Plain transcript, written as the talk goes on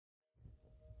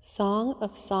Song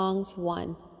of Songs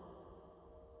 1.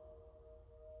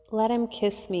 Let him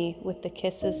kiss me with the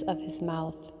kisses of his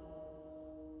mouth,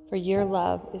 for your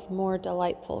love is more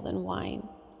delightful than wine.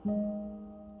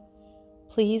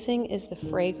 Pleasing is the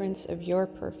fragrance of your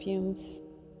perfumes.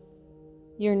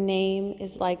 Your name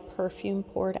is like perfume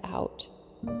poured out.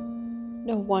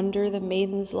 No wonder the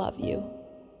maidens love you.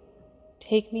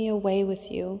 Take me away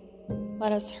with you.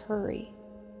 Let us hurry.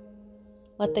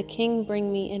 Let the king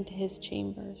bring me into his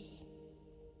chambers.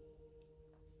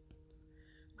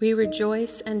 We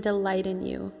rejoice and delight in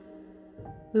you.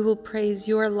 We will praise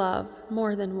your love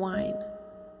more than wine.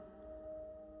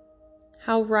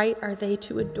 How right are they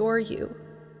to adore you?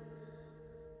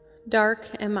 Dark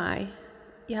am I,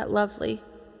 yet lovely,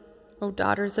 O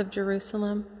daughters of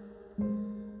Jerusalem.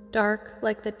 Dark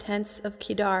like the tents of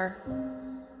Kedar,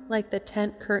 like the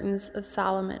tent curtains of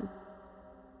Solomon.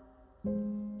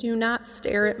 Do not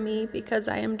stare at me because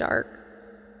I am dark,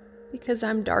 because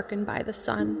I'm darkened by the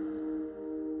sun.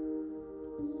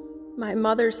 My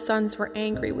mother's sons were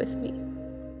angry with me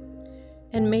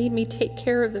and made me take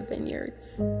care of the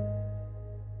vineyards.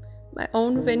 My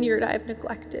own vineyard I have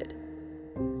neglected.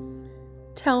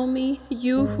 Tell me,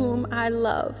 you whom I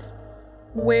love,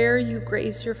 where you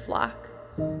graze your flock,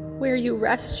 where you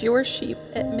rest your sheep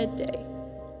at midday.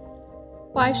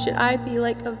 Why should I be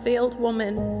like a veiled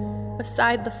woman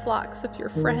beside the flocks of your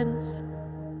friends?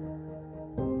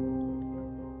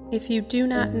 If you do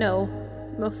not know,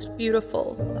 most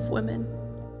beautiful of women,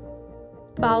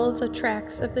 follow the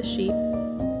tracks of the sheep,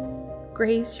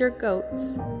 graze your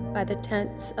goats by the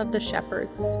tents of the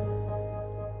shepherds.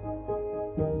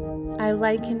 I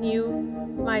liken you,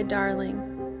 my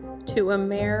darling, to a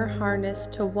mare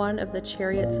harnessed to one of the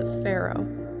chariots of Pharaoh.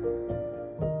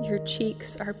 Your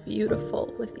cheeks are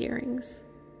beautiful with earrings,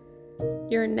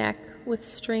 your neck with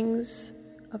strings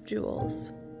of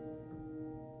jewels.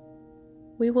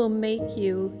 We will make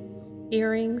you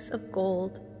earrings of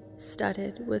gold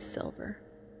studded with silver.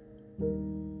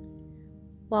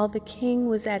 While the king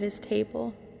was at his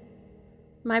table,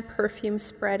 my perfume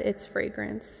spread its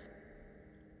fragrance.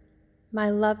 My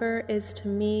lover is to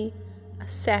me a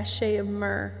sachet of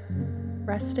myrrh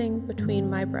resting between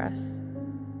my breasts.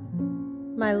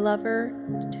 My lover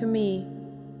to me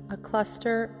a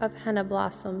cluster of henna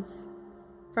blossoms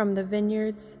from the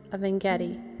vineyards of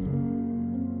En-gedi.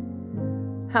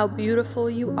 How beautiful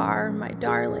you are, my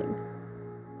darling.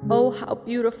 Oh, how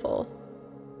beautiful.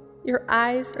 Your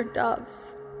eyes are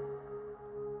doves.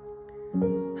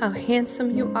 How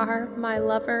handsome you are, my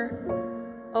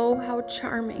lover. Oh, how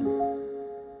charming.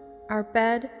 Our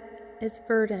bed is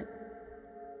verdant.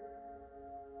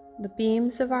 The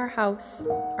beams of our house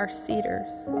are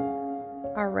cedars.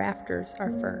 Our rafters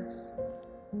are firs.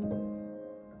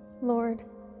 Lord,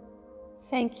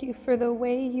 thank you for the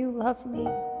way you love me.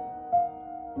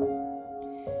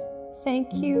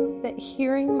 Thank you that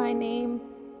hearing my name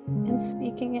and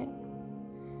speaking it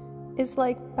is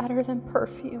like better than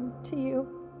perfume to you.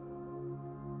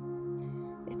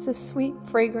 It's a sweet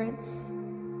fragrance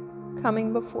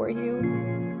coming before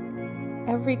you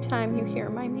every time you hear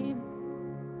my name.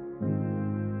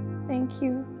 Thank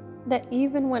you that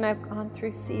even when I've gone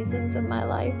through seasons of my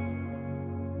life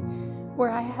where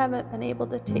I haven't been able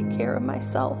to take care of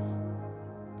myself,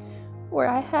 where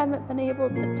I haven't been able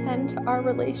to tend to our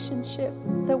relationship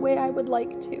the way I would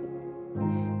like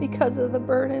to because of the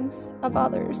burdens of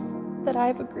others that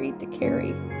I've agreed to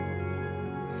carry.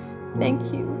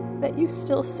 Thank you that you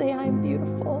still say I'm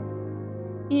beautiful,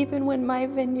 even when my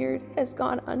vineyard has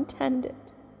gone untended.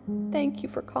 Thank you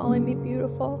for calling me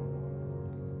beautiful.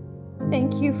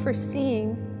 Thank you for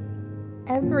seeing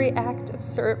every act of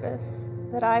service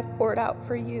that I've poured out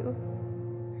for you.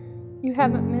 You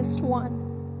haven't missed one.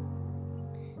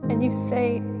 And you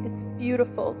say it's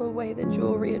beautiful the way the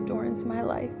jewelry adorns my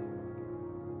life.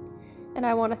 And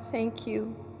I want to thank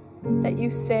you that you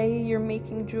say you're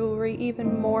making jewelry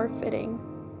even more fitting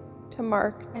to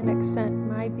mark and accent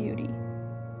my beauty.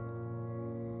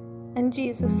 And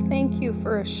Jesus, thank you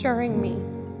for assuring me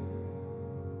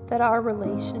that our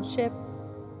relationship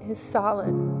is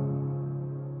solid,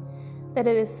 that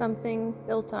it is something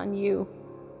built on you.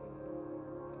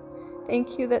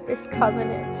 Thank you that this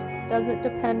covenant doesn't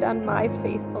depend on my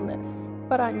faithfulness,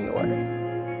 but on yours.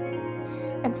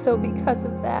 And so because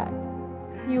of that,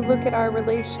 you look at our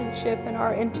relationship and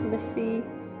our intimacy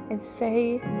and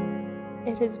say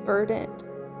it is verdant,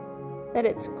 that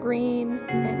it's green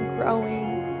and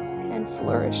growing and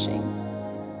flourishing.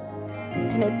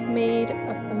 And it's made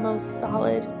of the most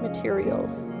solid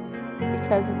materials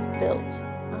because it's built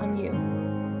on you.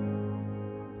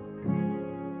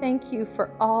 Thank you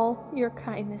for all your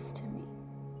kindness to me.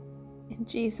 In In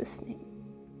Jesus' name,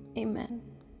 amen.